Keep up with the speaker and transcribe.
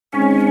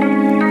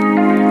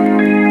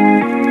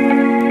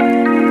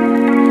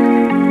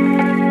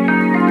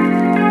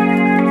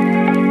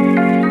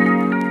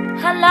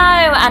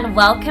and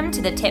welcome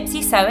to the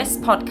Tipsy Sewists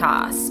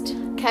podcast.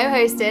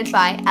 Co-hosted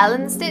by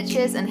Ellen the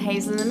Stitches and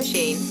Hazel the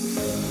Machine.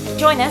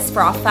 Join us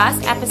for our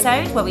first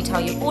episode where we tell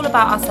you all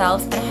about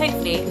ourselves and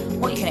hopefully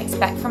what you can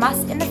expect from us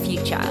in the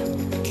future.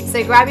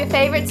 So grab your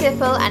favourite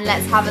tipple and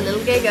let's have a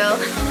little giggle.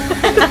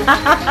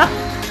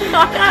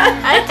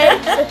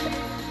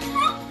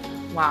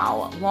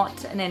 Wow,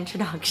 what an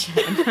introduction.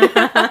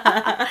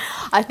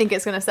 I think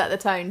it's going to set the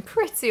tone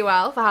pretty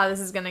well for how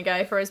this is going to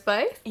go for us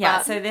both.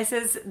 Yeah, so this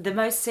is the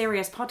most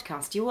serious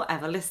podcast you will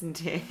ever listen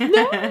to.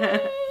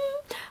 No,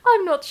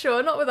 I'm not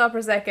sure, not with our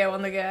Prosecco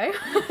on the go.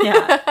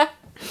 Yeah.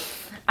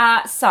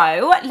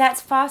 So,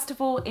 let's first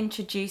of all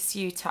introduce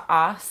you to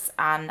us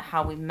and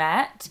how we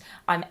met.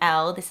 I'm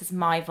Elle, this is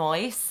my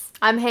voice.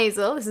 I'm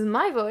Hazel, this is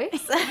my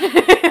voice.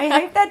 I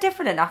hope they're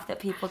different enough that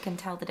people can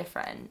tell the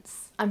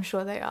difference. I'm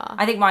sure they are.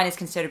 I think mine is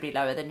considerably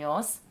lower than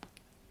yours.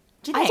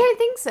 Do you think? I don't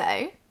think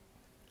so.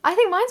 I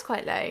think mine's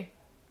quite low.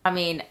 I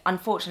mean,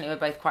 unfortunately, we're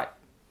both quite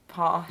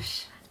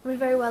posh. We're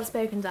very well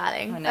spoken,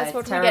 darling. I know, That's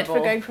what it's we get for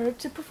terrible. going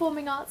to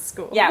performing arts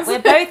school. Yeah, we're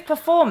both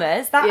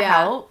performers. That Yeah.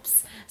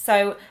 helps.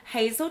 So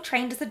Hazel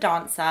trained as a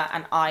dancer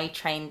and I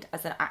trained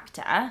as an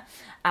actor.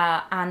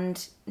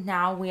 And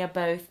now we are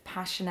both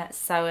passionate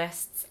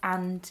sewists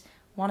and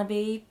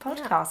wannabe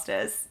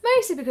podcasters.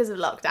 Mostly because of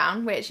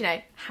lockdown, which, you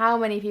know, how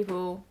many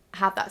people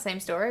have that same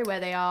story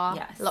where they are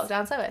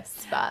lockdown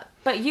sewists?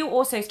 But you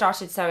also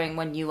started sewing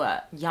when you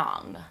were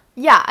young.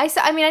 Yeah, I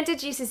did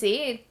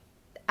GCSE,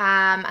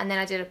 and then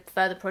I did a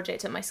further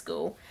project at my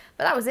school,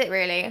 but that was it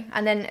really.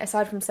 And then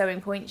aside from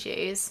sewing point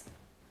shoes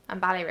and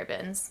ballet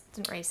ribbons,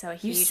 didn't really sew a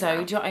huge You sewed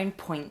amount. your own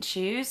point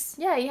shoes?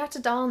 Yeah, you had to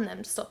darn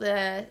them to stop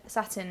the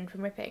satin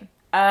from ripping.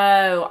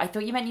 Oh, I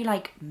thought you meant you,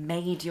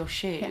 made your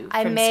shoe Yeah, from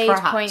I made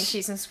scratch. point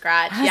shoes from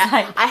scratch. I was Yeah,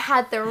 like, I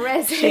had the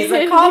resin. she's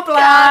a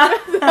cobbler.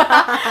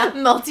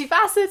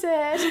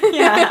 Multifaceted.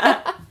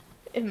 Yeah.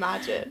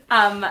 Imagine.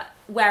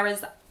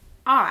 Whereas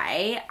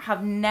I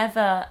have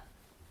never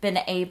been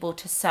able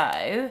to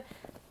sew.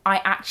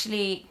 I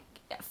actually,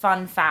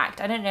 fun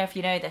fact, I don't know if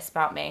you know this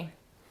about me.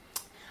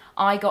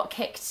 I got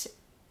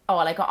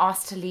I got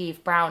asked to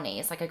leave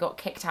brownies. I got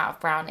kicked out of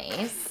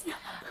brownies.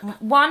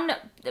 One,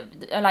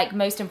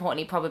 most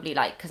importantly, probably,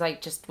 because I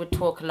just would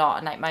talk a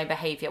lot and, my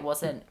behaviour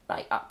wasn't,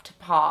 up to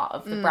par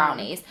of the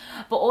brownies.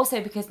 But also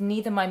because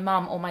neither my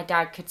mum or my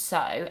dad could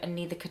sew and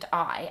neither could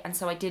I. And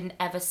so I didn't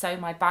ever sew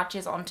my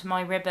badges onto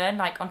my ribbon,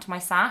 onto my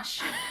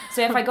sash.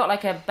 So if I got,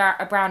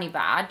 a brownie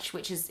badge,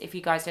 which is, if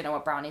you guys don't know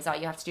what brownies are,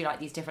 you have to do,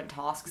 these different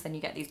tasks, then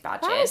you get these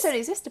badges. Brownies don't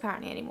exist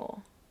apparently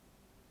anymore.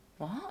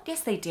 What? Yes,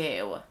 they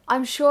do.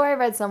 I'm sure I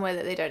read somewhere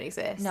that they don't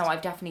exist. No,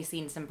 I've definitely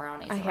seen some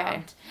brownies Okay.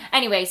 around.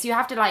 Anyway, so you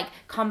have to,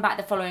 come back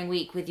the following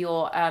week with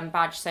your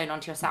badge sewn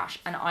onto your sash.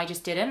 And I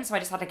just didn't. So I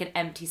just had, an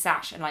empty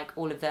sash and,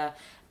 all of the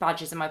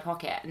badges in my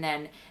pocket. And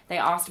then they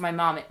asked my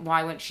mum,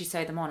 why won't she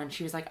sew them on? And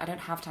she was like, I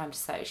don't have time to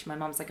sew. My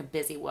mum's, a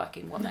busy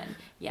working woman.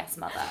 Yes,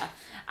 mother.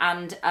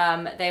 And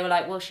they were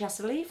like, well, she has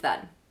to leave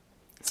then.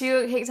 So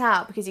you got kicked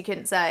out because you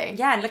couldn't sew?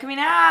 Yeah, and look at me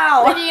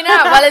now. Look at you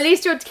now. Well, at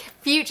least your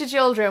future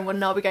children will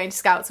not be going to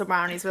Scouts or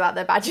Brownies without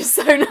their badges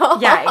sewn on.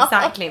 Yeah,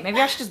 exactly. Maybe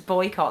I should just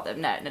boycott them.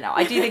 No.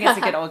 I do think it's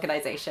a good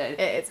organisation.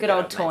 It is good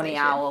old Tawny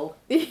Owl.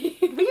 Were you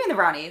in the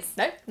brownies?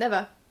 No,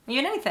 never. Were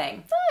you in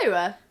anything?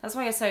 No. That's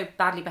why you're so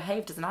badly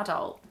behaved as an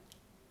adult.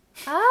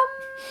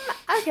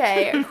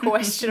 Okay,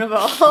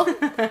 questionable.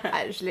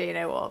 Actually, you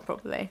know what,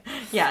 probably.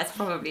 Yeah, it's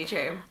probably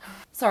true.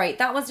 Sorry,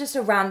 that was just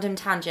a random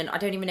tangent. I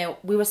don't even know.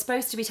 We were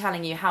supposed to be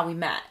telling you how we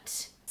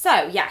met.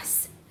 So,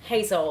 yes,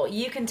 Hazel,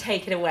 you can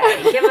take it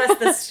away. Give us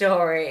the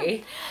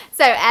story.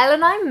 So, Elle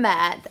and I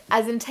met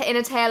as in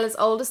a tale as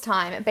old as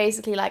time,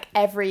 basically like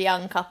every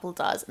young couple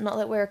does. Not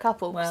that we're a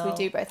couple, because we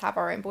do both have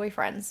our own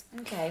boyfriends.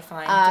 Okay,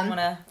 fine. Don't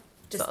want to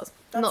just...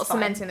 Not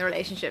cementing the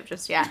relationship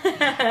just yet.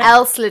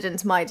 Elle slid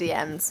into my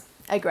DMs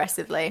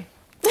aggressively.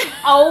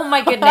 Oh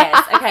my goodness.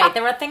 Okay,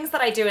 there are things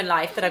that I do in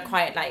life that are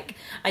quite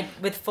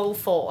with full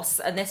force,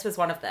 and this was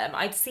one of them.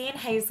 I'd seen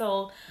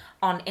Hazel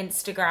on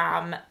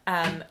Instagram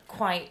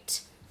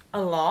quite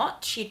a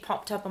lot. She'd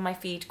popped up on my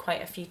feed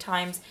quite a few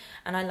times,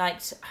 and I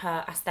liked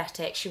her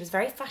aesthetic. She was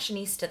very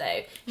fashionista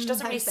though. She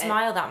doesn't really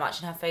smile that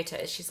much in her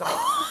photos. She's like,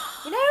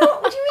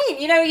 what do you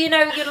mean?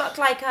 You look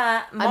like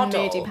a model.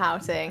 I'm moody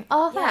pouting.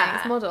 Oh,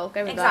 thanks, model.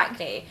 Go with that.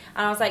 Exactly.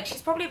 And I was like,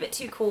 she's probably a bit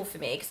too cool for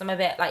me because I'm a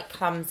bit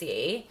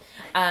clumsy.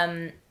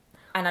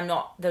 And I'm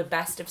not the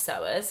best of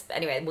sewers. But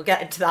anyway, we'll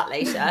get into that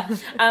later.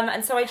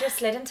 And so I just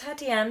slid into her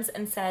DMs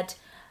and said,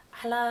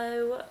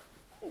 hello,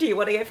 do you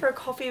want to go for a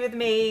coffee with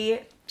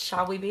me?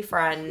 Shall we be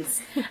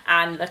friends?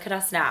 And look at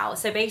us now.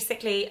 So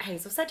basically,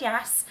 Hazel said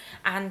yes,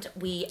 and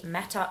we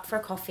met up for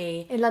a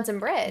coffee. In London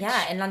Bridge?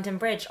 Yeah, in London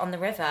Bridge on the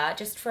river,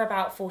 just for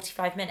about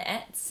 45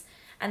 minutes.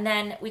 And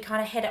then we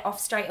kind of hit it off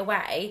straight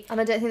away. And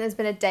I don't think there's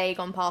been a day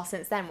gone past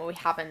since then where we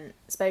haven't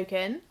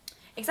spoken.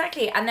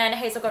 Exactly. And then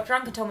Hazel got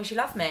drunk and told me she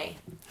loved me.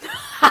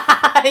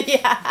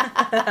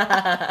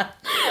 Yeah.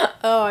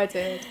 Oh, I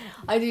did.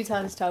 I do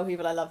tend to tell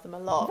people I love them a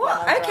lot.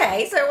 What?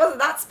 Okay, so it wasn't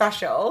that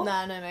special.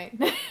 No, mate.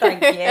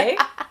 Thank you.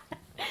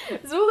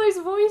 It's all those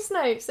voice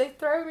notes. They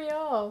throw me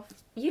off.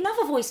 You love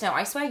a voice note.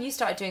 I swear you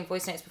started doing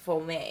voice notes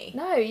before me.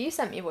 No, you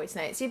sent me voice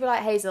notes. You'd be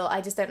like, Hazel, I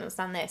just don't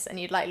understand this. And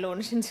you'd like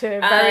launch into a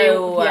very...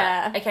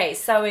 Okay,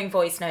 sewing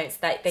voice notes,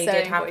 that they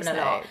did happen a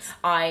lot. Notes.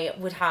 I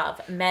would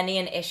have many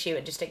an issue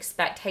and just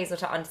expect Hazel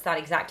to understand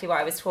exactly what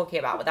I was talking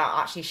about without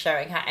actually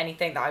showing her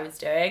anything that I was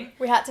doing.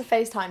 We had to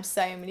FaceTime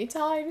so many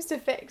times to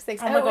fix things.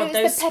 Oh my God,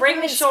 those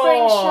spring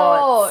shorts.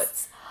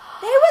 shorts.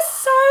 They were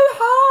so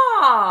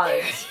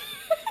hard.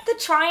 The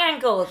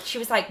triangle. She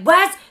was like,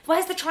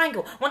 where's the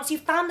triangle? Once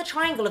you've found the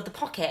triangle of the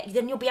pocket,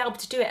 then you'll be able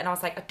to do it. And I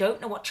was like, I don't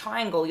know what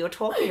triangle you're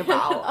talking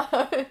about.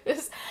 To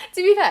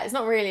be fair, it's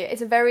not really.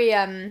 It's a very,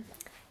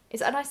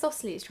 it's an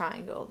isosceles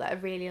triangle that are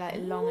really like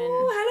long and...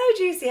 Oh,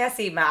 hello,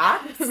 GCSE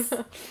maths.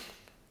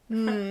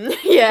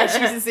 Yeah,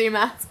 GCSE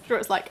maths. I'm sure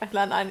it's like, I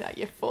learned that at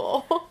year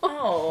 4.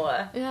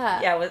 Oh.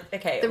 Yeah. Yeah, well,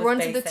 okay, The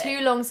ones with the 2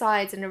 long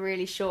sides and a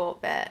really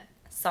short bit.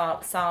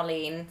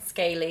 Scalene.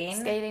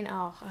 Scaling,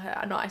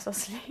 not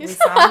isosceles.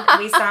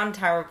 We sound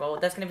terrible.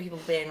 There's going to be people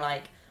being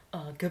like,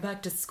 oh, go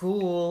back to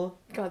school.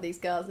 God, these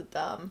girls are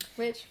dumb.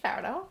 Which, fair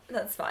enough.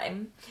 That's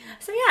fine.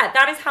 So yeah,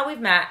 that is how we've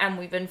met and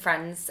we've been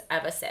friends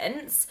ever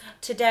since.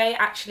 Today,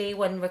 actually,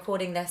 when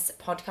recording this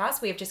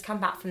podcast, we have just come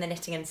back from the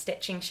Knitting and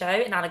Stitching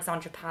show in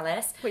Alexandra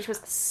Palace. Which was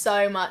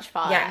so much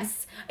fun.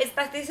 Yes. It's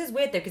like, this is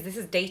weird though, because this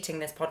is dating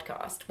this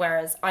podcast,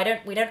 whereas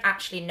we don't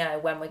actually know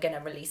when we're going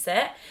to release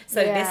it.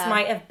 So this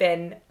might have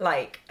been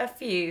like a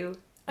few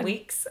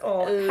weeks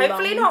or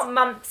hopefully not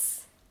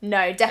months.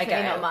 No, definitely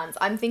ago. not months.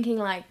 I'm thinking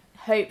like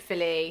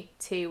hopefully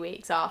 2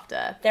 weeks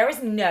after. There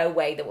is no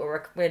way that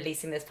we're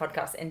releasing this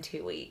podcast in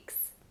 2 weeks.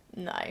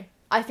 No.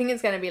 I think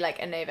it's going to be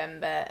like a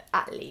November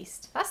at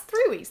least. That's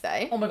 3 weeks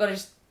though. Oh my God, I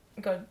just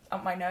got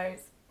up my nose.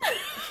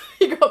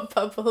 You got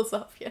bubbles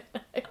off your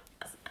nose.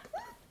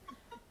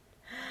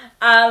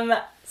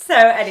 So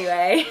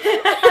anyway.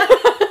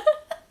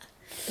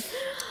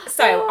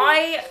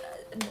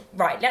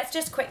 Right, let's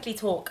just quickly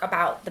talk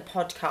about the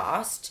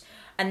podcast.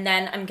 And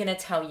then I'm going to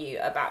tell you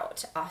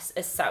about us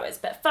as sewers.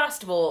 But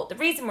first of all, the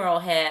reason we're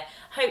all here,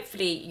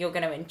 hopefully you're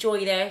going to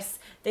enjoy this.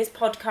 This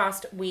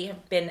podcast we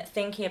have been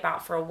thinking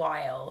about for a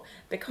while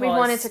because... We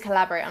wanted to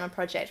collaborate on a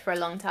project for a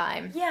long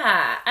time.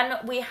 Yeah,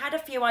 and we had a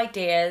few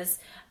ideas.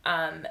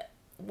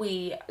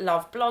 We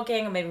love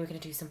blogging, and maybe we're going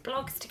to do some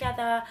blogs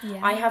together.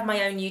 Yeah. I have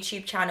my own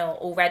YouTube channel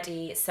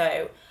already,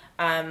 so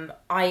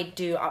I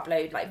do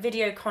upload like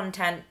video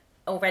content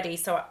already.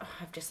 So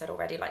I've just said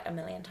already like a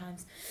million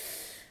times.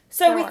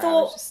 So we thought...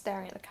 I was just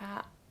staring at the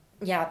cat.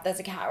 Yeah, there's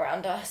a cat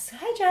around us.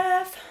 Hi,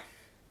 Jeff.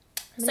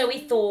 So we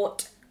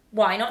thought,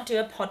 why not do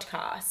a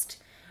podcast?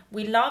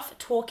 We love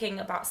talking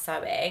about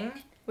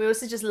sewing. We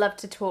also just love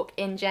to talk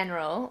in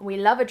general. We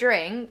love a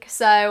drink,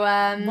 so...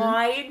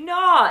 why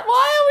not?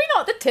 Why are we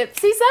not the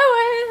Tipsy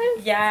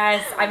Sewists?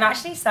 Yes, I'm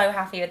actually so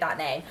happy with that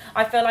name.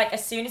 I feel like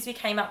as soon as we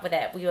came up with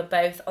it, we were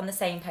both on the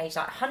same page,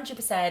 like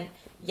 100%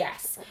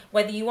 yes.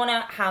 Whether you want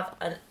to have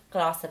a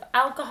glass of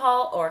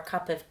alcohol or a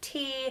cup of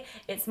tea,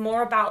 it's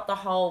more about the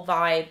whole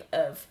vibe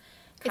of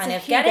kind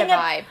of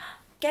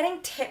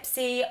getting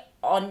tipsy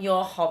on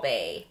your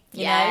hobby.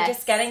 You know,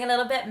 just getting a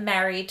little bit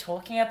merry,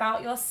 talking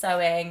about your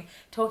sewing,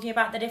 talking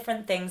about the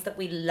different things that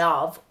we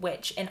love,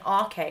 which in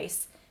our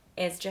case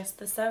is just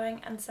the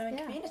sewing and sewing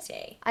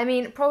community. I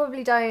mean,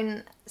 probably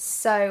don't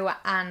sew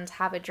and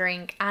have a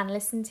drink and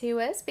listen to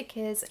us,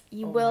 because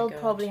you will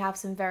probably have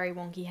some very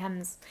wonky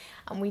hems,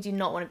 and we do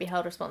not want to be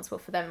held responsible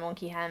for them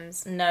wonky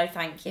hems. No,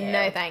 thank you.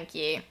 No, thank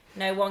you.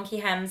 No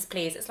wonky hems,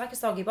 please. It's like a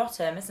soggy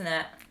bottom, isn't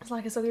it? It's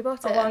like a soggy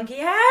bottom. A wonky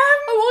hem.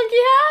 A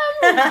wonky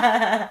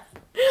hem.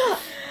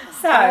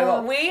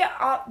 So,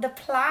 the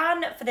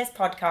plan for this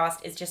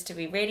podcast is just to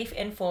be really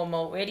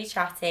informal, really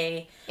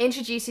chatty.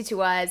 Introduce you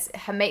to us,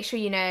 make sure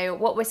you know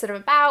what we're sort of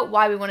about,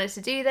 why we wanted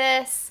to do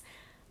this,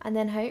 and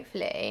then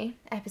hopefully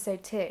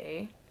episode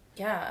 2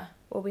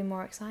 will be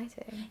more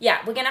exciting. Yeah,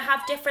 we're going to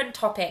have different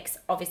topics,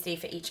 obviously,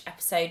 for each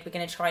episode. We're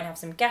going to try and have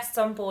some guests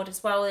on board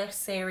as well this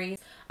series.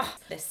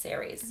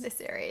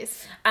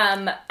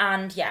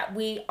 And yeah,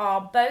 we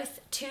are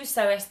both 2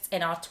 sewists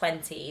in our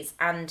 20s,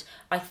 and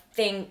I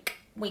think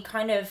we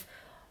kind of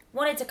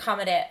wanted to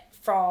come at it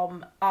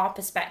from our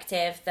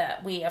perspective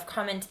that we have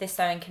come into this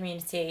sewing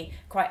community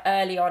quite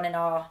early on in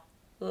our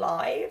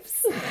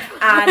lives.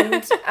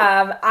 And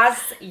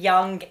as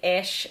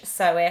young-ish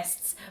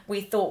sewists,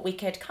 we thought we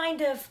could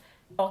kind of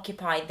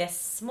occupy this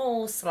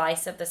small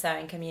slice of the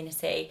sewing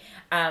community.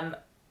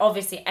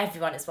 Obviously,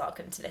 everyone is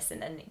welcome to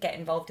listen and get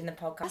involved in the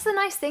podcast. That's the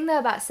nice thing, though,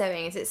 about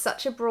sewing, is it's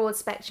such a broad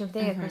spectrum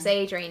thing across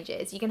age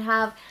ranges. You can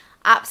have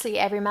absolutely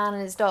every man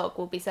and his dog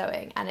will be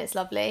sewing, and it's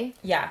lovely.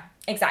 Yeah,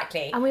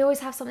 exactly. And we always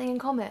have something in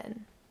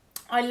common.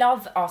 I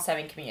love our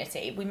sewing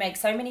community. We make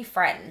so many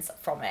friends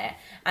from it,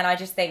 and I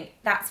just think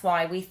that's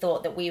why we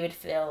thought that we would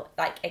feel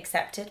like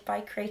accepted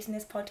by creating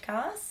this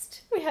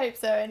podcast. We hope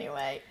so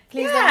anyway.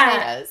 Please don't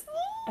hate us.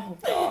 Oh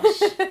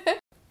gosh.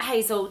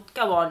 Hazel,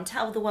 go on,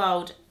 tell the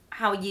world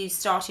how you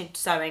started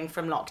sewing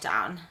from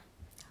lockdown.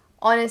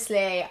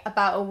 Honestly,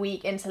 about a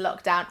week into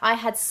lockdown, I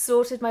had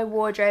sorted my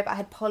wardrobe, I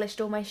had polished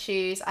all my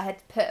shoes, I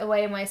had put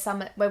away my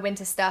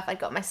winter stuff, I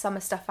got my summer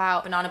stuff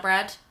out. Banana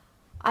bread?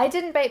 I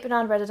didn't bake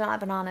banana bread, I don't like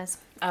bananas.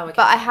 Oh, okay.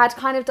 But I had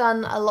kind of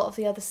done a lot of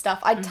the other stuff.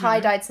 I'd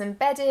tie-dyed some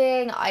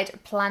bedding,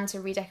 I'd planned to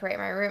redecorate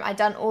my room, I'd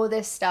done all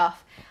this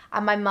stuff.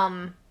 And my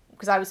mum,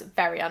 because I was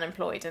very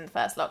unemployed in the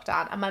first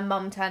lockdown, and my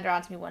mum turned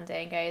around to me one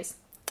day and goes,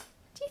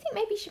 do you think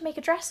maybe you should make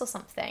a dress or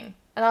something?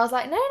 And I was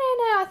like, no,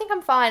 I think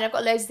I'm fine. I've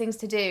got loads of things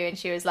to do. And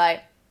she was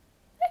like,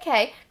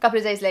 okay. A couple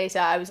of days later,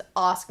 I was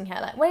asking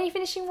her, like, when are you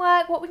finishing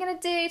work? What are we going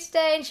to do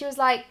today? And she was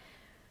like,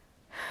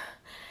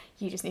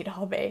 you just need a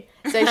hobby.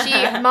 So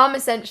mum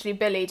essentially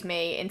bullied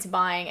me into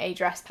buying a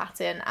dress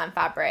pattern and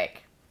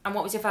fabric. And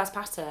what was your first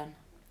pattern?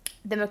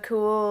 The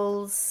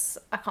McCool's,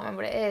 I can't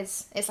remember what it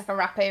is. It's like a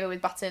wrap over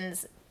with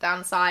buttons down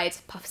the side,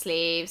 puff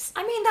sleeves.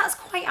 I mean, that's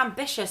quite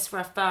ambitious for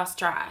a first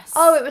dress.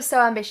 Oh, it was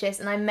so ambitious,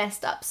 and I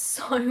messed up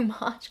so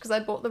much because I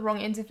bought the wrong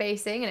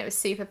interfacing and it was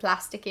super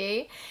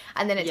plasticky,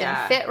 and then it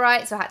didn't fit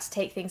right, so I had to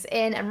take things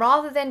in, and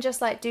rather than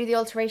just like do the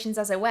alterations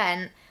as I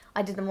went,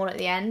 I did them all at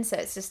the end, so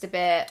it's just a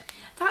bit...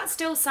 That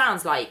still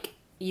sounds like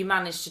you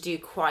managed to do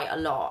quite a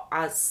lot.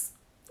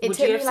 Would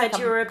you have said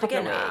you were a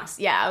beginner?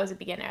 Yeah, I was a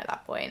beginner at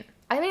that point.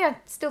 I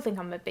still think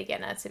I'm a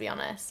beginner, to be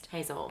honest.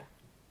 Hazel,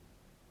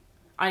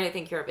 I don't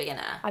think you're a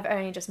beginner. I've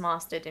only just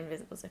mastered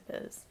invisible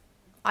zippers.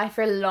 I,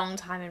 for a long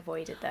time,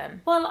 avoided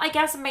them. Well, I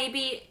guess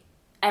maybe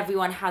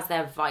everyone has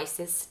their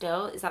vices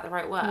still. Is that the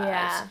right word?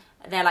 Yeah.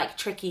 They're like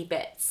tricky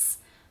bits.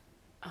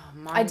 Oh,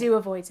 I do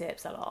avoid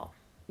zips a lot.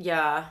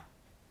 Yeah.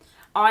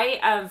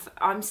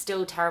 I'm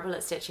still terrible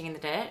at stitching in the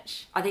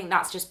ditch. I think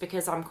that's just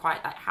because I'm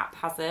quite like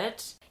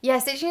haphazard. Yeah,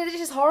 stitching in the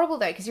ditch is horrible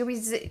though, because you'll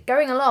be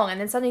going along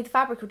and then suddenly the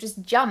fabric will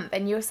just jump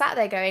and you're sat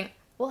there going,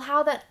 well,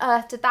 how on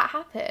earth did that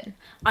happen?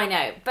 I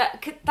know,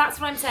 but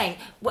that's what I'm saying.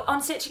 On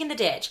stitching in the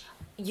ditch,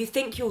 you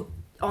think you're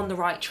on the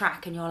right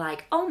track and you're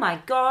like, oh my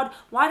god,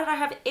 why did I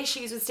have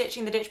issues with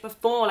stitching the ditch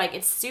before? Like,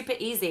 it's super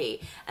easy.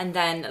 And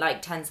then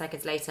like 10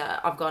 seconds later,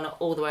 I've gone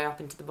all the way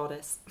up into the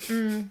bodice.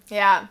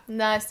 Yeah,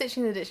 no,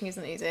 stitching the ditching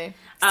isn't easy.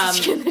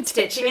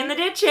 Stitching in the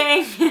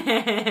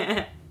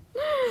ditching.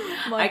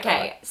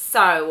 Okay,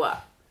 so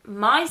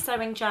my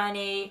sewing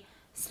journey,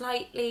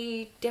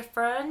 slightly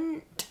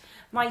different.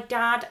 My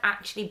dad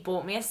actually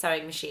bought me a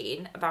sewing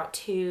machine about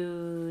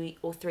 2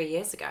 or 3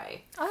 years ago.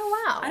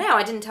 Oh, wow. I know,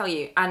 I didn't tell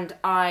you. And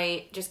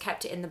I just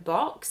kept it in the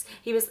box.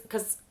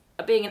 Because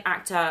being an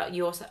actor,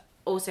 you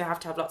also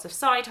have to have lots of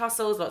side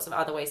hustles, lots of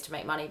other ways to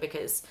make money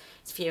because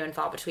it's few and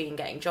far between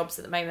getting jobs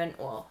at the moment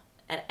or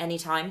at any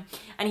time.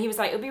 And he was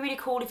like, it would be really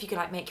cool if you could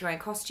like make your own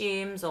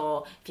costumes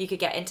or if you could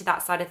get into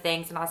that side of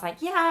things. And I was like,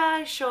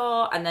 yeah,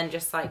 sure. And then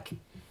just like...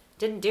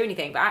 didn't do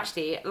anything, but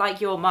actually,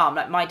 like your mum,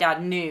 like my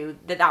dad knew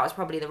that was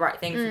probably the right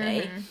thing for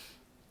me.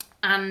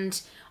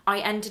 And I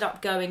ended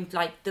up going,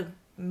 like, the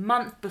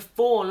month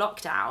before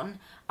lockdown,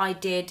 I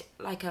did,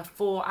 like, a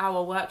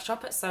 4-hour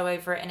workshop at Sew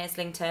Over It in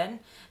Islington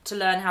to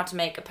learn how to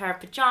make a pair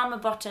of pyjama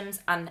bottoms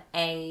and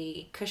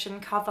a cushion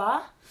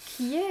cover.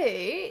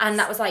 Cute. And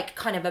that was like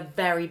kind of a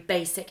very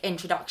basic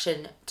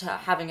introduction to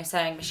having a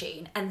sewing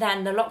machine. And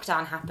then the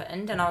lockdown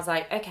happened and I was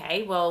like,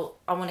 okay, well,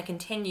 I want to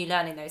continue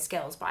learning those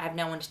skills, but I have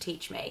no one to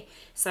teach me.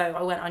 So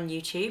I went on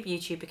YouTube.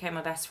 YouTube became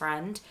my best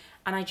friend.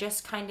 And I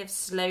just kind of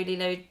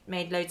slowly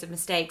made loads of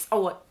mistakes.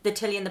 Oh, the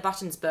Tilly and the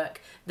Buttons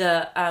book,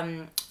 the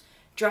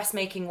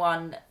dressmaking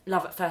one,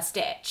 Love at First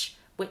Stitch,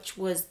 which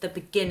was the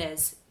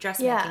beginner's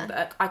dressmaking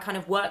book. I kind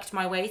of worked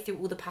my way through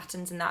all the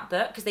patterns in that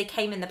book because they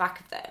came in the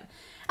back of them.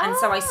 And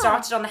so I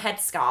started on the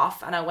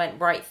headscarf and I went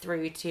right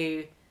through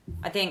to,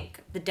 I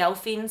think the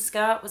Delphine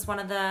skirt was one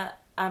of the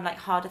like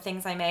harder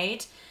things I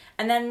made.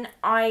 And then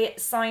I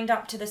signed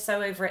up to the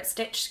Sew Over It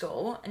Stitch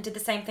School and did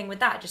the same thing with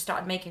that. Just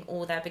started making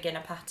all their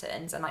beginner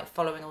patterns and like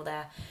following all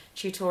their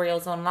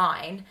tutorials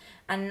online.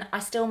 And I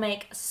still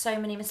make so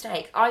many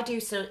mistakes. I do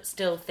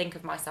still think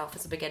of myself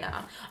as a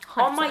beginner.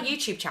 100%. On my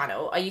YouTube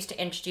channel, I used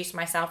to introduce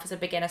myself as a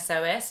beginner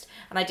sewist.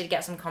 And I did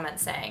get some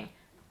comments saying,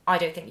 I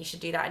don't think you should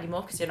do that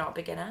anymore because you're not a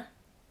beginner.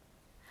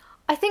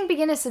 I think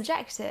beginner's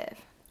subjective.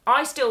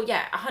 I still,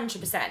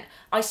 100%.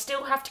 I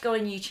still have to go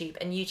on YouTube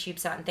and YouTube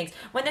certain things.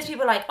 When there's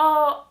people like,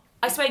 oh,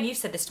 I swear you've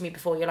said this to me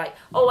before. You're like,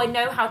 oh, I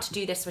know how to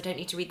do this, so I don't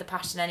need to read the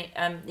pattern,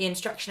 the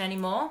instruction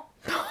anymore.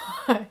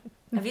 Have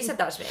you said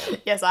that to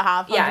me? Yes, I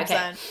have. 100%. Yeah,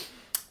 okay.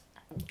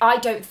 I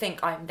don't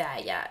think I'm there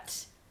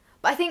yet.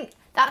 But I think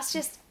that's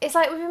just, it's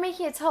like when you're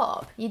making a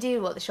top, you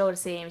do the shoulder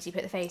seams, you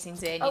put the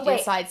facings in, you do the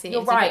side seams.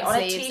 You're right, on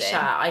a t-shirt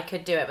I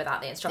could do it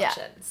without the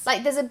instructions. Yeah.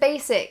 Like there's a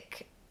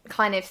basic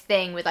kind of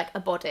thing with like a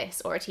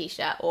bodice or a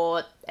t-shirt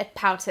or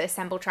how to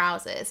assemble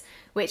trousers,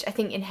 which I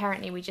think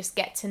inherently we just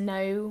get to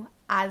know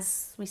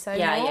as we sew more.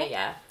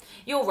 Yeah.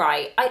 You're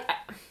right.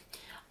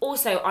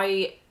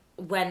 I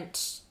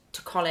went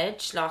to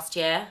college last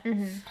year,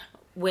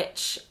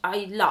 which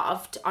I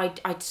loved. I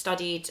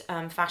studied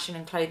fashion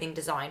and clothing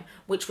design,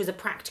 which was a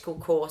practical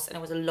course, and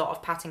it was a lot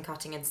of pattern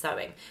cutting and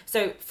sewing.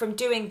 So from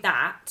doing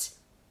that,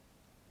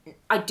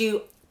 I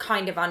do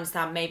kind of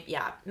understand,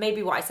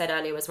 maybe what I said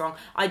earlier was wrong.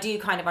 I do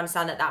kind of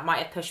understand that might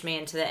have pushed me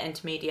into the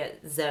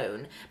intermediate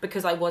zone,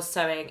 because I was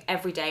sewing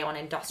every day on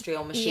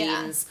industrial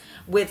machines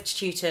with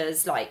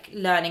tutors, like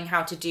learning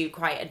how to do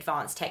quite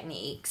advanced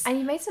techniques. And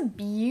you made some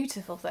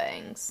beautiful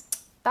things.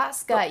 That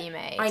skirt you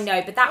made. I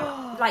know, but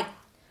that, like,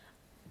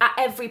 at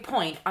every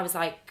point I was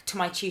like to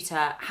my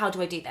tutor, how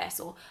do I do this?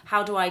 Or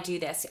how do I do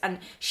this? And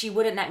she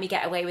wouldn't let me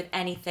get away with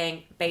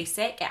anything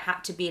basic. It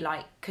had to be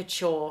like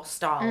couture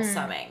style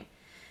sewing.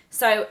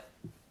 So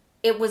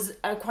it was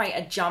quite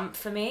a jump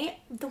for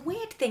me. The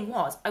weird thing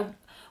was,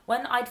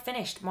 when I'd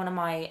finished one of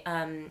my,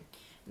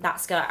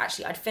 that skirt,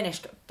 actually, I'd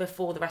finished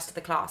before the rest of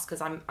the class, because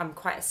I'm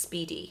quite a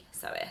speedy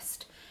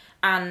sewist.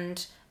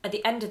 And at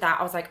the end of that,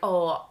 I was like,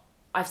 oh,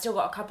 I've still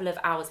got a couple of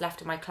hours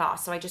left of my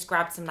class. So I just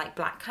grabbed some like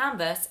black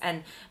canvas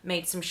and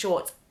made some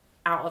shorts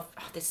out of,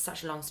 this is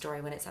such a long story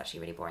when it's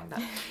actually really boring,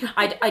 but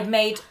I'd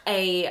made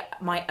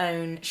my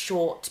own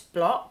short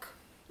block.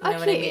 You know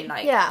what I mean?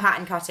 Like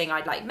pattern cutting.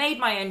 I'd like made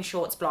my own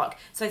shorts block.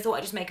 So I thought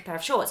I'd just make a pair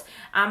of shorts.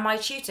 And my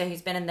tutor,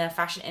 who's been in the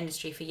fashion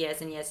industry for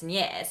years and years and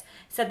years,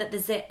 said that the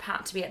zip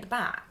had to be at the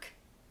back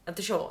of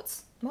the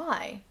shorts.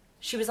 Why?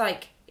 She was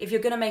like, if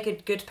you're going to make a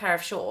good pair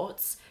of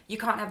shorts, you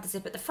can't have the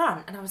zip at the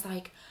front. And I was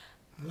like,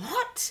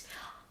 what?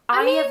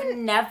 I have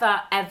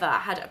never, ever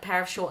had a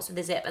pair of shorts with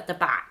a zip at the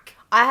back.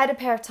 I had a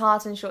pair of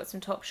tartan shorts from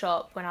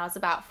Topshop when I was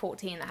about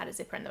 14 that had a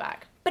zipper in the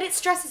back. But it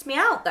stresses me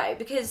out, though,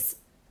 because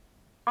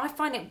I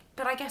find it...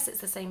 But I guess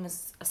it's the same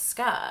as a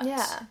skirt.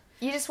 Yeah.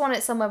 You just want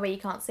it somewhere where you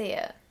can't see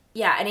it.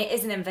 Yeah, and it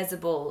is an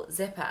invisible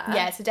zipper.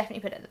 Yeah, so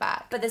definitely put it at the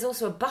back. But there's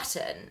also a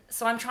button,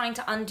 so I'm trying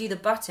to undo the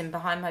button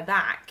behind my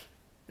back.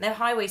 They're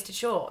high-waisted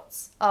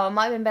shorts. Oh, it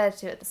might have been better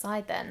to do it at the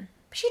side then.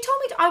 But she told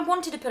me I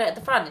wanted to put it at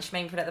the front, and she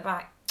made me put it at the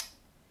back.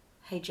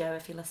 Hey, Joe,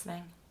 if you're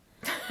listening.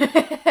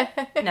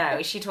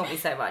 No, she taught me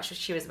so much.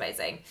 She was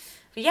amazing.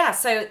 But yeah,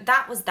 so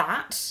that was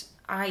that.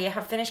 I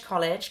have finished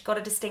college, got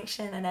a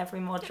distinction in every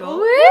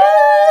module.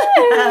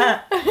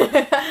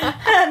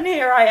 And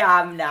here I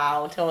am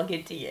now,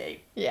 talking to you.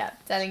 Yeah,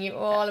 telling you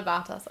all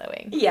about our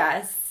sewing.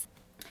 Yes.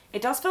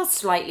 It does feel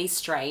slightly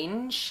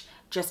strange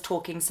just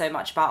talking so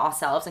much about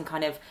ourselves and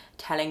kind of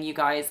telling you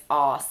guys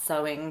our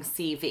sewing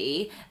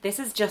CV. This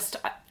is just,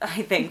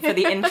 I think, for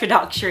the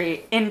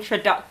introductory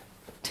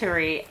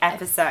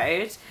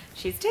episode.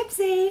 She's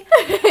tipsy.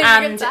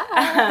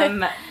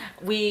 And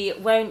we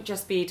won't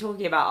just be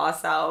talking about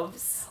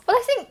ourselves. Well,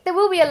 I think there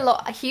will be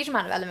a huge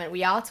amount of element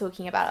we are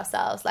talking about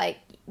ourselves. Like,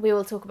 we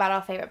will talk about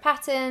our favourite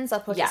patterns, our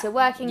projects we're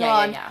working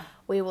on. Yeah.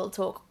 We will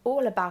talk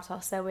all about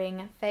our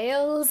sewing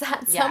fails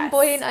at some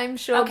point, I'm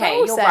sure. Okay,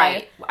 you're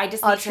right. I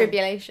just our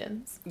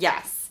tribulations.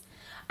 Yes.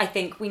 I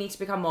think we need to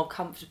become more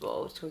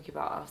comfortable talking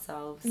about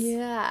ourselves.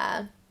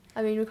 Yeah.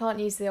 I mean, we can't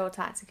use the old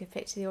tactic of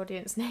picture the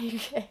audience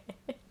naked.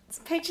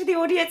 Picture the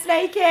audience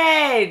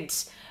naked!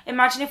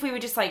 Imagine if we were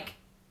just like,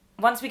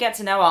 once we get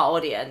to know our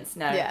audience.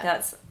 No,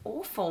 that's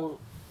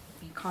awful.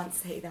 You can't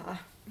say that.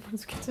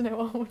 Once we get to know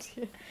our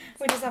audience.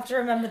 We just have to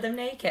remember them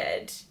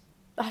naked.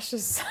 That's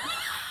just...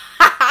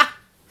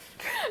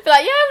 Be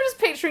like, yeah, we're just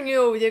picturing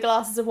you all with your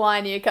glasses of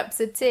wine and your cups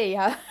of tea.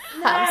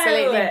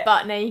 Absolutely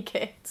butt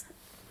naked.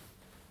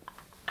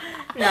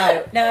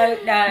 No.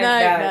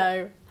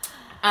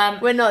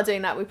 We're not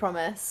doing that, we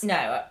promise.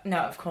 No,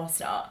 of course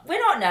not. We're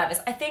not nervous.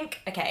 I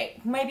think,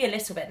 maybe a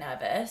little bit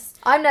nervous.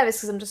 I'm nervous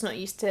because I'm just not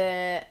used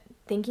to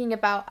thinking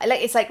about...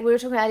 It's like we were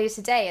talking earlier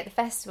today at the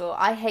festival.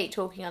 I hate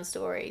talking on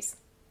stories.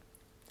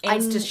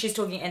 She's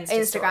talking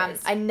Instagram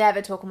stories. I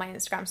never talk on my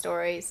Instagram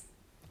stories.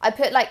 I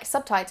put,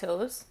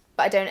 subtitles,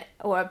 but I don't...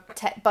 Or a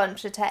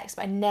bunch of text,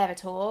 but I never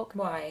talk.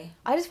 Why?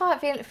 I just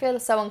feel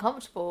so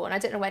uncomfortable, and I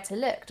don't know where to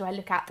look. Do I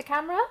look at the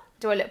camera?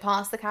 Do I look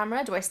past the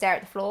camera? Do I stare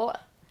at the floor?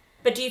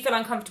 But do you feel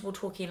uncomfortable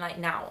talking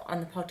now on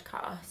the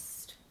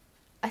podcast?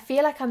 I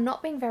feel like I'm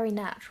not being very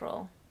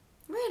natural.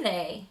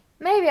 Really?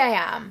 Maybe I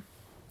am.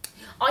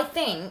 I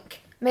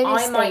think maybe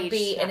I might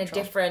be in a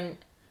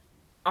different...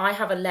 I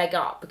have a leg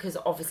up because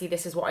obviously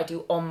this is what I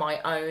do on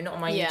my own, on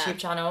my YouTube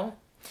channel.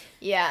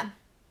 Yeah.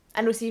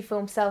 And also you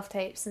film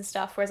self-tapes and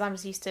stuff, whereas I'm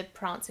just used to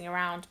prancing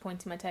around,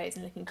 pointing my toes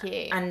and looking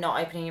cute. And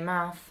not opening your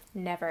mouth.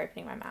 Never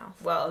opening my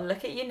mouth. Well,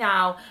 look at you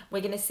now.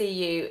 We're going to see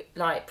you,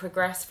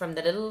 progress from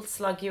the little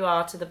slug you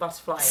are to the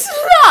butterfly.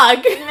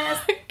 Slug?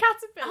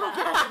 Caterpillar.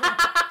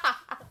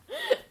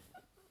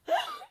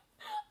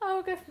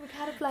 I'll go from a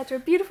caterpillar to a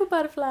beautiful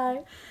butterfly.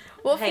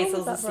 What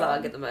Hazel's a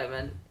slug at the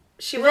moment.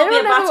 She will be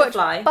a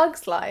butterfly.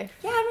 Bug's Life.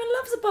 Yeah, everyone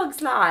loves A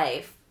Bug's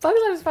Life. Bug's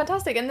Life is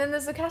fantastic. And then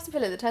there's a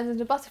caterpillar that turns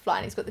into a butterfly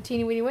and it's got the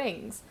teeny weeny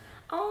wings.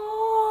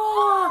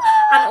 Oh.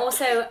 And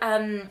also,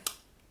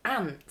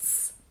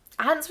 Ants.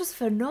 Ants was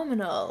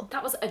phenomenal.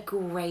 That was a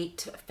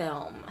great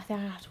film. I think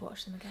I have to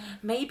watch them again.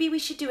 Maybe we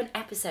should do an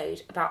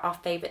episode about our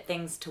favourite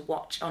things to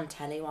watch on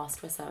telly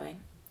whilst we're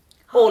sewing.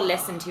 Or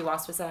listen to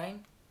whilst we're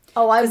sewing.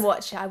 Oh, I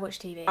watch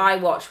TV. I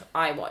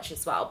watch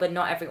as well, but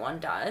not everyone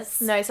does.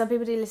 No, some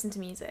people do listen to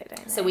music,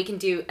 don't they? So we can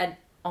do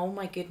oh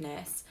my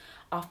goodness,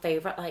 our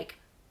favourite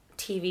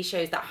TV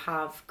shows that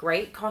have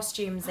great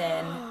costumes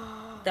in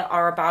that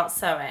are about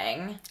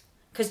sewing.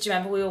 Because do you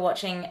remember we were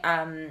watching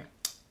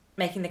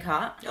Making the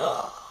Cut?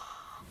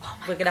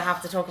 We're going to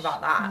have to talk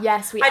about that.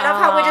 Yes, we I love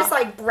are. how we're just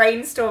like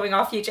brainstorming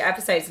our future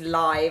episodes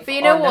live But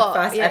you know on what? the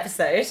first Yeah.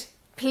 episode.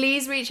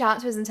 Please reach out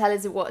to us and tell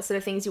us what sort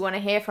of things you want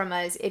to hear from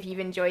us if you've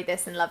enjoyed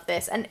this and loved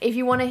this. And if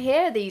you want to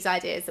hear these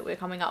ideas that we're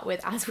coming up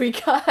with as we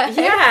go,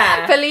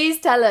 Yeah. please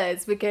tell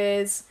us,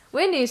 because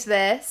we're new to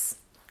this.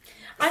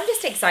 I'm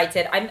just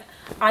excited.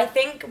 I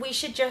think we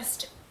should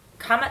just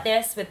come at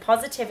this with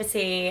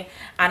positivity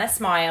and a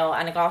smile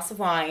and a glass of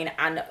wine,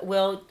 and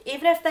we'll,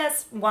 even if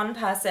there's one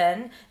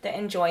person that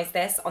enjoys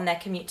this on their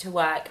commute to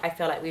work, I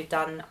feel like we've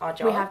done our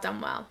job. We have done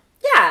well.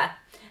 Yeah.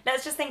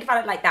 Let's just think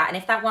about it like that. And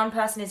if that one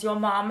person is your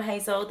mum,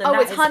 Hazel, then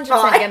It's 100%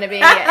 going to be.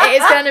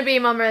 It is going to be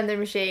Mama in the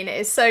Machine. It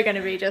is so going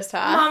to be just her.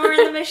 Mama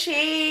in the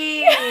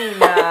Machine.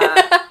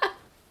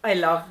 I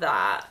love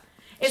that.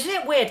 Isn't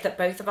it weird that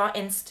both of our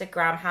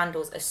Instagram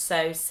handles are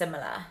so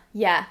similar?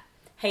 Yeah.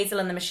 Hazel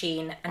and the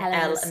Machine and Elle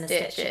Elle and and the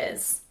Stitches.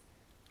 Stitches.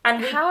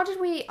 And How did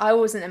we... I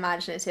wasn't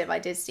imaginative. I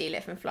did steal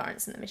it from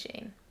Florence and the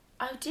Machine.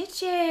 Oh, did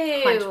you?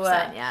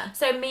 100%, yeah.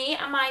 So me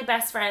and my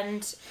best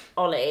friend,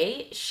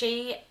 Ollie,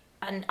 she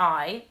and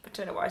I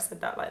don't know why I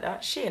said that like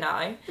that, she and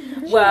I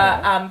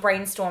were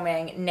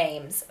brainstorming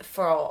names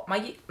for my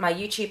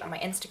YouTube and my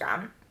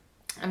Instagram.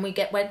 And we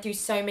went through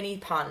so many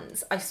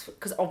puns.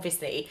 Because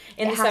obviously,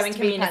 in the sewing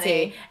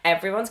community,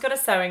 everyone's got a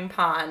sewing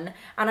pun.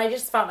 And I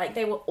just felt like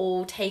they were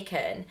all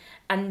taken.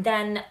 And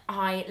then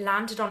I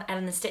landed on Elle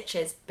and the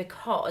Stitches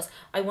because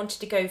I wanted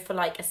to go for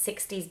like a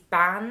 60s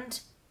band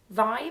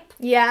vibe.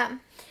 Yeah.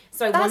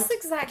 So that's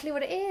exactly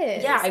what it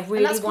is. Yeah, I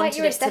really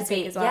wanted it to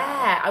be... as well.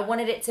 Yeah, I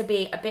wanted it to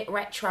be a bit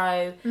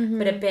retro,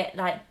 but a bit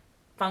like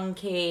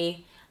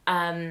funky.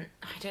 I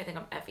don't think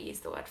I've ever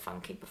used the word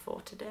funky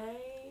before today.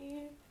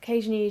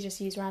 Occasionally you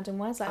just use random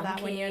words like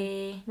that when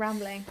Funky. you're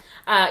rambling.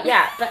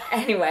 Yeah, but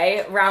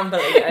anyway,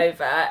 rambling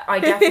over. I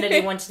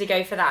definitely wanted to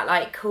go for that,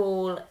 like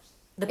cool.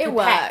 The pipettes. It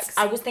works.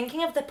 I was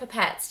thinking of the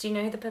pipettes. Do you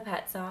know who the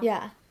pipettes are?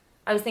 Yeah.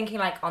 I was thinking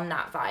like on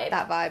that vibe.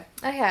 That vibe.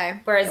 Okay.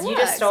 Whereas It you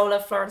just works. stole a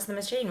Florence and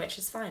the Machine, which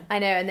is fine. I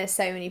know, and there's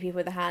so many people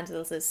with the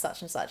handles as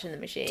such and such in the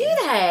machine. Do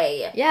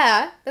they?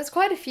 Yeah, there's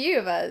quite a few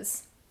of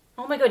us.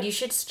 Oh my god, you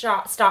should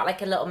start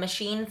like a little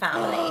machine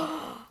family.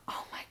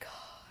 Oh my god.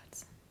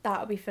 That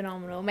would be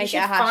phenomenal. Make it You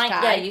a should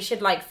hashtag. you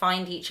should like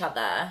find each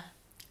other.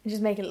 And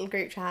just make a little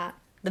group chat.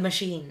 The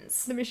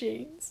machines. The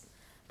machines.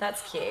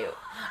 That's cute.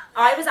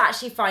 I was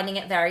actually finding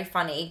it very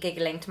funny,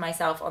 giggling to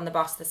myself on the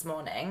bus this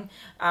morning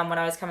when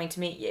I was coming to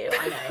meet you,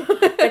 I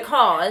know.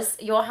 Because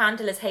your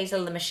handle is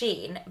Hazel the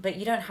Machine, but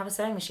you don't have a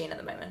sewing machine at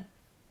the moment.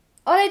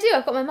 Oh, I do.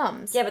 I've got my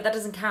mum's. Yeah, but that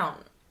doesn't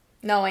count.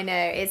 No, I know.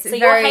 It's So very...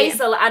 you're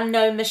Hazel and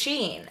no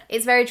machine.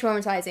 It's very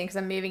traumatizing because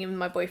I'm moving in with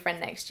my boyfriend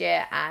next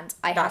year, and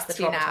I That's have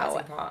the to now.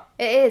 traumatizing part.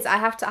 It is. I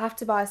have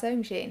to buy a sewing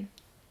machine.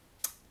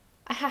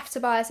 I have to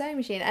buy a sewing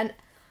machine, and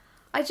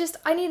I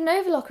need an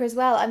overlocker as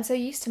well. I'm so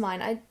used to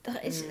mine. I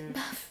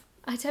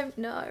don't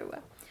know.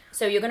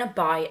 So you're going to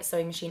buy a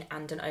sewing machine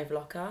and an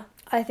overlocker?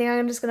 I think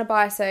I'm just going to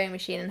buy a sewing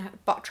machine and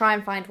try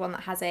and find one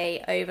that has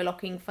a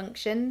overlocking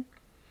function.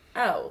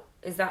 Oh,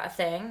 is that a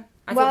thing?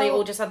 I thought they Well-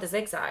 all just had the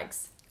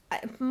zigzags.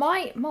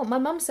 My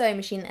mum's sewing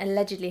machine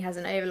allegedly has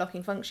an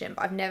overlocking function,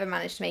 but I've never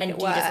managed to make And it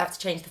do work. you just have to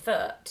change the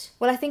foot?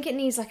 Well, I think it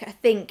needs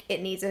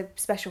a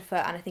special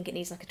foot, and I think it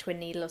needs like a twin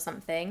needle or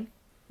something.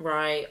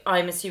 Right.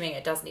 I'm assuming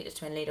it does need a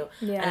twin needle.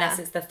 Yeah. Unless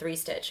it's the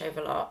 3-stitch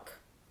overlock.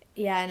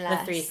 Yeah, The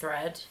unless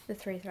 3-thread. the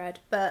 3-thread.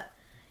 But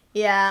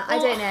yeah, I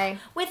don't know.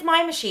 With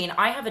my machine,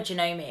 I have a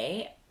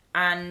Janome,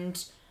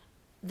 and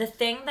the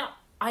thing that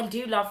I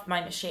do love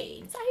my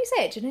machine. Is that how you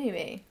say it,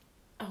 Janome?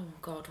 Oh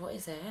god, what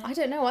is it? I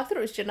don't know. I thought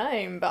it was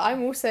Genome, but I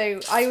also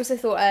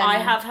thought. I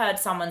have heard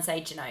someone say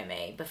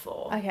Janome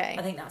before. Okay.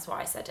 I think that's why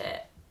I said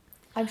it.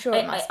 I'm sure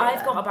it must be I've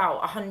then. got about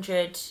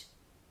 100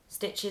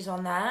 stitches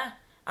on there,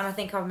 and I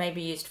think I've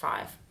maybe used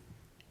 5.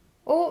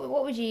 Or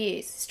what would you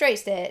use? Straight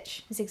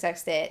stitch, zigzag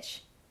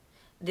stitch,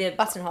 The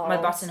buttonholes. My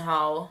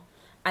buttonhole,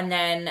 and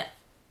then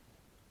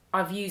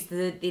I've used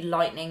the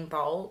lightning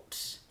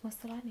bolt. What's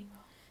the lightning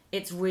bolt?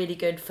 It's really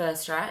good for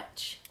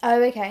stretch.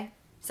 Oh, okay.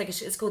 It's like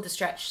it's called the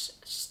stretch.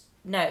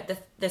 No,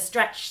 the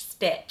stretch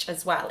stitch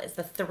as well. It's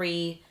the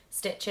 3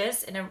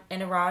 stitches in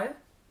a row.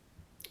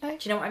 Oh. Do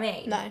you know what I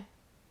mean? No.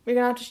 We're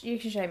gonna have to. You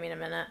can show me in a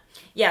minute.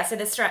 Yeah. So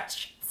the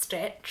stretch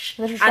stitch.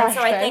 The And stretch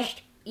so I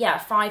stitch.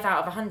 think 5 out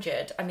of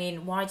 100. I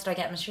mean, why did I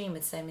get a machine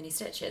with so many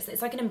stitches?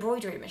 It's like an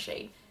embroidery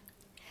machine.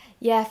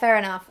 Yeah, fair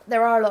enough.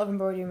 There are a lot of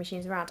embroidery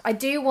machines around. I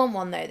do want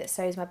one though that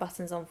sews my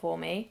buttons on for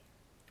me.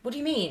 What do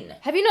you mean?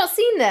 Have you not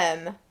seen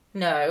them?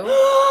 No.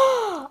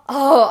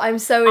 Oh, I'm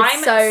so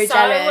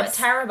jealous.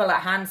 Terrible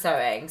at hand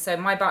sewing, so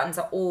my buttons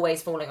are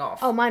always falling off.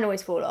 Oh, mine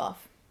always fall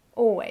off.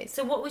 Always.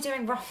 So what are we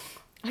doing wrong?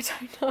 I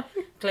don't know.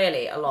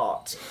 Clearly, a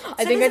lot.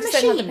 I think I there's just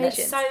a don't have the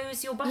machine that patience.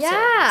 sews your buttons.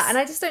 Yeah, and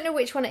I just don't know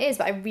which one it is,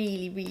 but I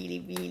really,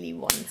 really, really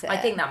want it. I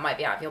think that might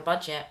be out of your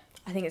budget.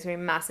 I think it's going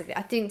to be massively.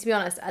 I think, to be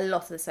honest, a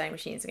lot of the sewing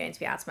machines are going to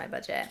be out of my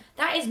budget.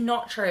 That is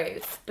not true,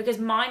 because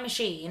my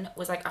machine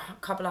was like a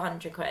couple of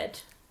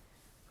 £100.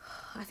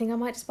 I think I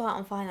might just buy it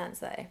on finance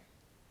though.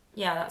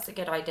 Yeah, that's a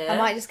good idea. I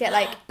might just get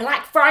like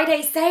Black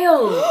Friday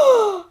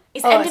sale.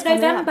 It's end of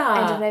November.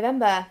 End of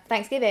November.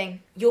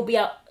 Thanksgiving. You'll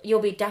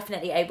be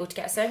definitely able to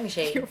get a sewing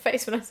machine. Your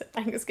face when I said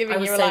Thanksgiving, I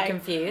was you were so like,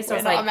 confused. I we're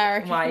was not like,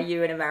 American. why are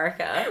you in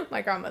America?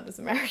 My grandmother's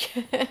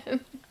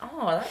American.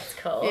 Oh, that's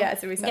cool. Yeah,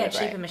 so we You get celebrate.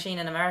 a cheaper machine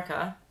in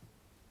America.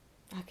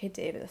 I could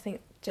do, but I think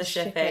The just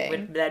shipping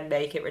would then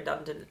make it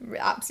redundant.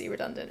 absolutely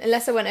redundant.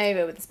 Unless I went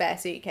over with a spare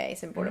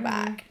suitcase and brought it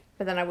back,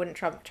 but then I wouldn't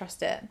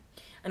trust it.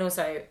 And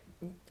also,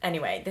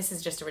 anyway, this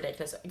is just a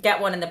ridiculous. Get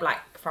one in the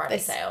Black Friday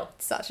sale.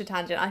 Such a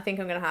tangent. I think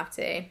I'm gonna have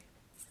to.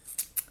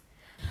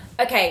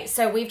 Okay,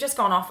 so we've just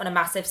gone off on a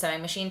massive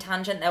sewing machine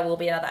tangent. There will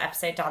be another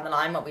episode down the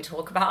line where we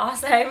talk about our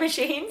sewing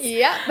machines.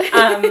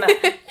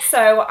 Yep.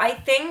 So I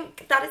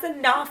think that is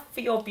enough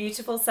for your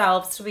beautiful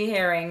selves to be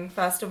hearing,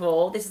 first of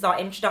all. This is our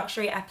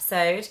introductory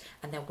episode,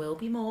 and there will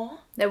be more.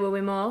 There will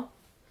be more.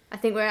 I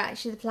think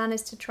the plan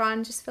is to try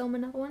and just film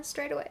another one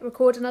straight away.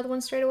 Record another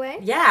one straight away.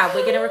 Yeah,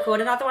 we're going to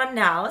record another one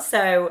now,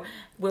 so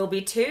we'll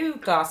be 2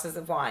 glasses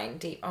of wine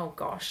deep. Oh,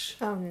 gosh.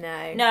 Oh,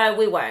 no. No,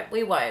 we won't.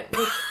 We won't.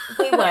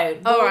 We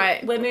won't. All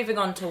right. We're moving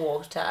on to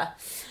water.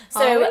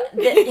 So,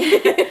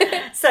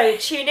 So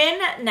tune in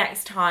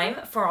next time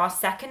for our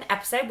second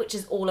episode, which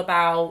is all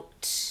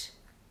about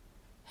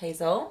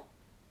Hazel.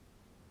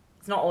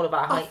 It's not all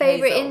about our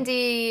favourite Hazel.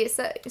 indie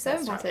sewing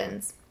That's right.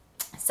 patterns.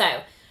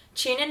 So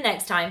tune in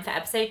next time for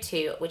episode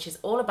 2, which is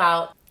all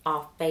about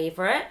our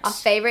favourite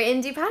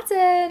indie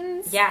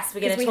patterns. Yes,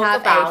 we're going to we talk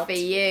have about a for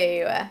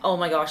you. Oh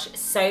my gosh,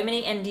 so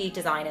many indie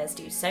designers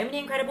do so many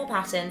incredible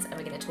patterns, and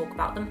we're going to talk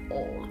about them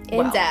all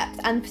In depth,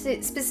 and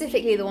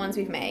specifically the ones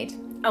we've made.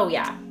 Oh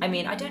yeah, I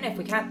mean, I don't know if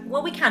we can.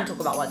 Well, we can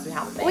talk about ones we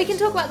haven't made. We can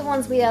talk about the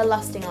ones we are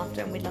lusting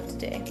after and we'd love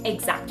to do.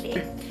 Exactly.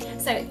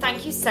 So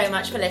thank you so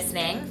much for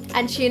listening.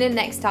 And tune in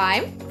next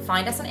time.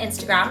 Find us on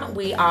Instagram.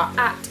 We are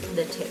at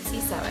the Tipsy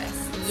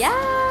Sewists.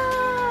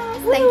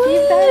 Yes! Thank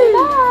you very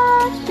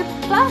much.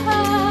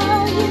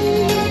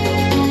 Goodbye.